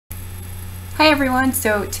Hi everyone,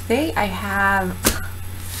 so today I have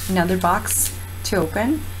another box to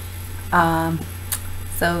open.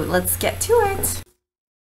 So let's get to it.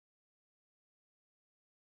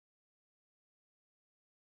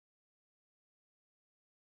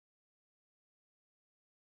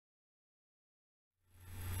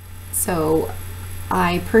 So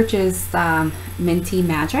I purchased Minty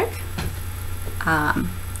Magic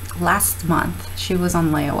last month. She was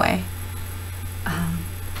on layaway.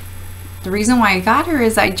 The reason why I got her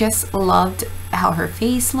is I just loved how her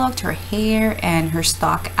face looked, her hair, and her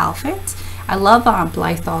stock outfit. I love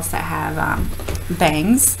Blythe dolls that have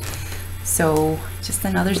bangs, so just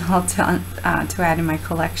another doll to add in my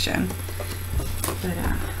collection. But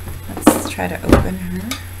let's try to open her.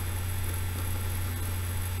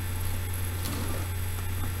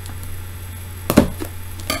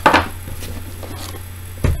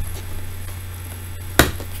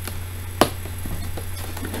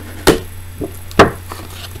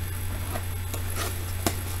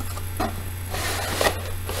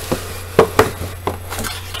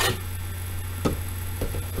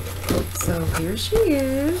 So here she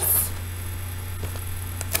is.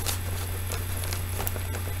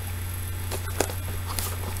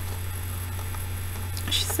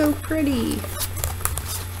 She's so pretty.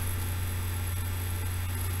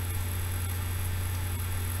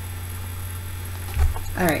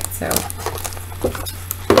 All right, so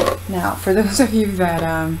now for those of you that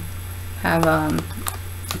have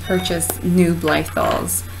purchased new Blythe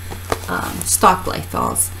dolls, stock Blythe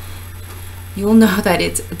dolls, you'll know that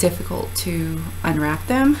it's difficult to unwrap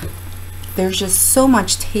them. There's just so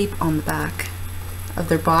much tape on the back of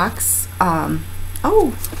their box.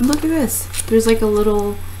 Oh, look at this. There's like a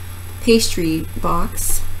little pastry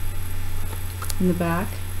box in the back.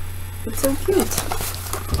 It's so cute.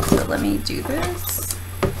 So let me do this.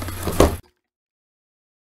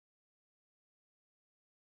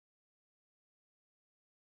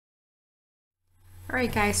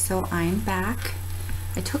 Alright guys, so I'm back.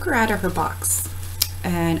 I took her out of her box,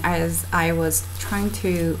 and as I was trying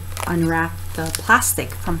to unwrap the plastic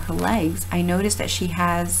from her legs, I noticed that she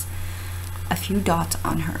has a few dots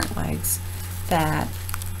on her legs that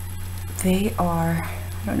they are,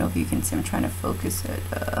 I don't know if you can see, I'm trying to focus it,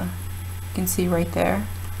 you can see right there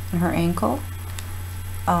on her ankle,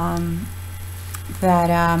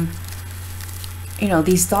 you know,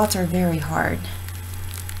 these dots are very hard.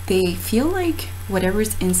 They feel like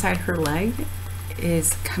whatever's inside her leg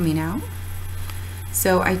is coming out.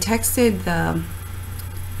 So I texted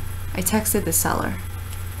the seller.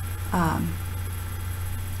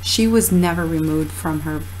 She was never removed from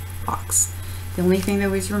her box. The only thing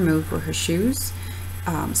that was removed were her shoes,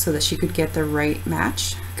 so that she could get the right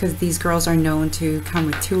match, because these girls are known to come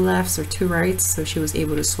with 2 lefts or 2 rights, so she was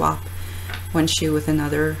able to swap one shoe with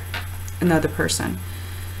another person.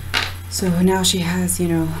 So now she has, you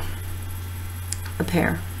know, a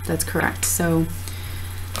pair that's correct. So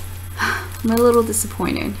I'm a little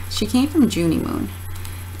disappointed. She came from Junie Moon,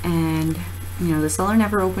 and you know, the seller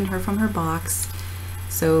never opened her from her box,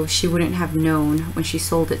 so she wouldn't have known when she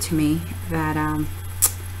sold it to me that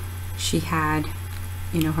she had,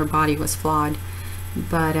 you know, her body was flawed.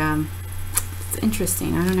 But it's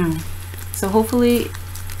interesting, I don't know. So hopefully,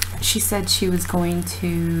 she said she was going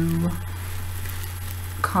to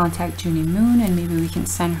contact Junie Moon and maybe we can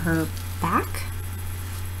send her back.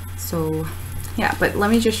 So yeah, but let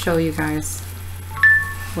me just show you guys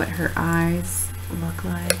what her eyes look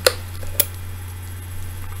like.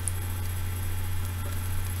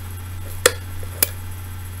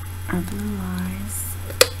 Her blue eyes.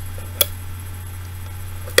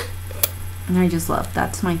 And I just love,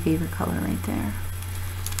 that's my favorite color right there.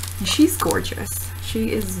 And she's gorgeous.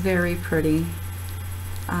 She is very pretty.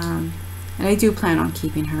 And I do plan on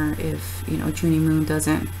keeping her if, you know, Junie Moon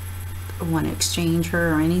doesn't want to exchange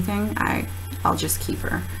her or anything. I'll just keep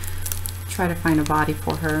her. Try to find a body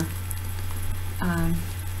for her.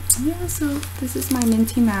 Yeah, so this is my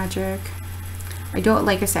Minty Magic. I don't,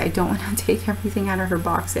 like I said, I don't want to take everything out of her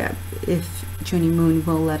box yet, if Junie Moon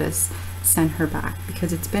will let us send her back,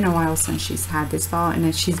 because it's been a while since she's had this doll,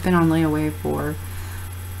 and she's been on layaway for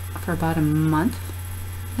about a month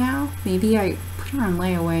now. Maybe I put her on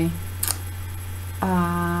layaway,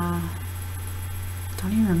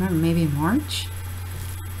 don't even remember, maybe March.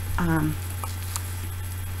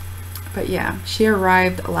 But yeah, she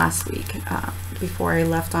arrived last week before I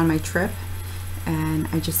left on my trip, and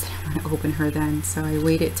I just didn't want to open her then, so I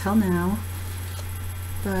waited till now.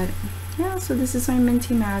 But yeah, so this is my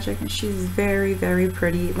Minty Magic, and she's very, very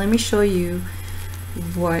pretty. Let me show you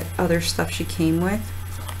what other stuff she came with.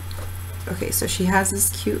 Okay, so she has this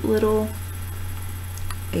cute little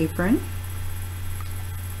apron.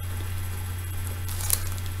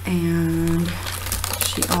 And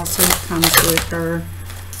she also comes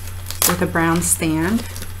with a brown stand.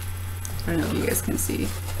 I don't know if you guys can see.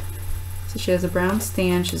 So she has a brown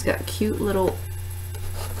stand. She's got a cute little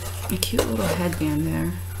headband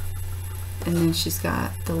there. And then she's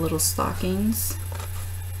got the little stockings.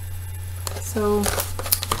 So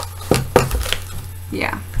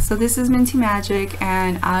yeah, so this is Minty Magic,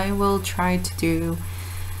 and I will try to do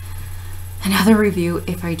another review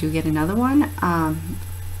if I do get another one.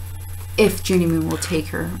 If Junie Moon will take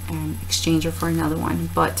her and exchange her for another one.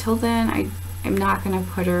 But till then, I'm not going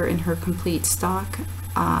to put her in her complete stock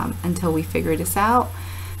until we figure this out.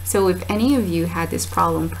 So if any of you had this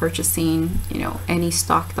problem purchasing, you know, any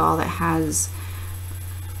stock doll that has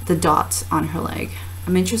the dots on her leg,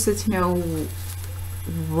 I'm interested to know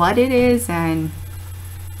what it is, and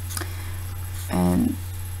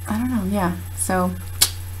I don't know, yeah. So,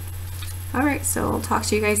 all right, so I'll talk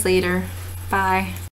to you guys later. Bye.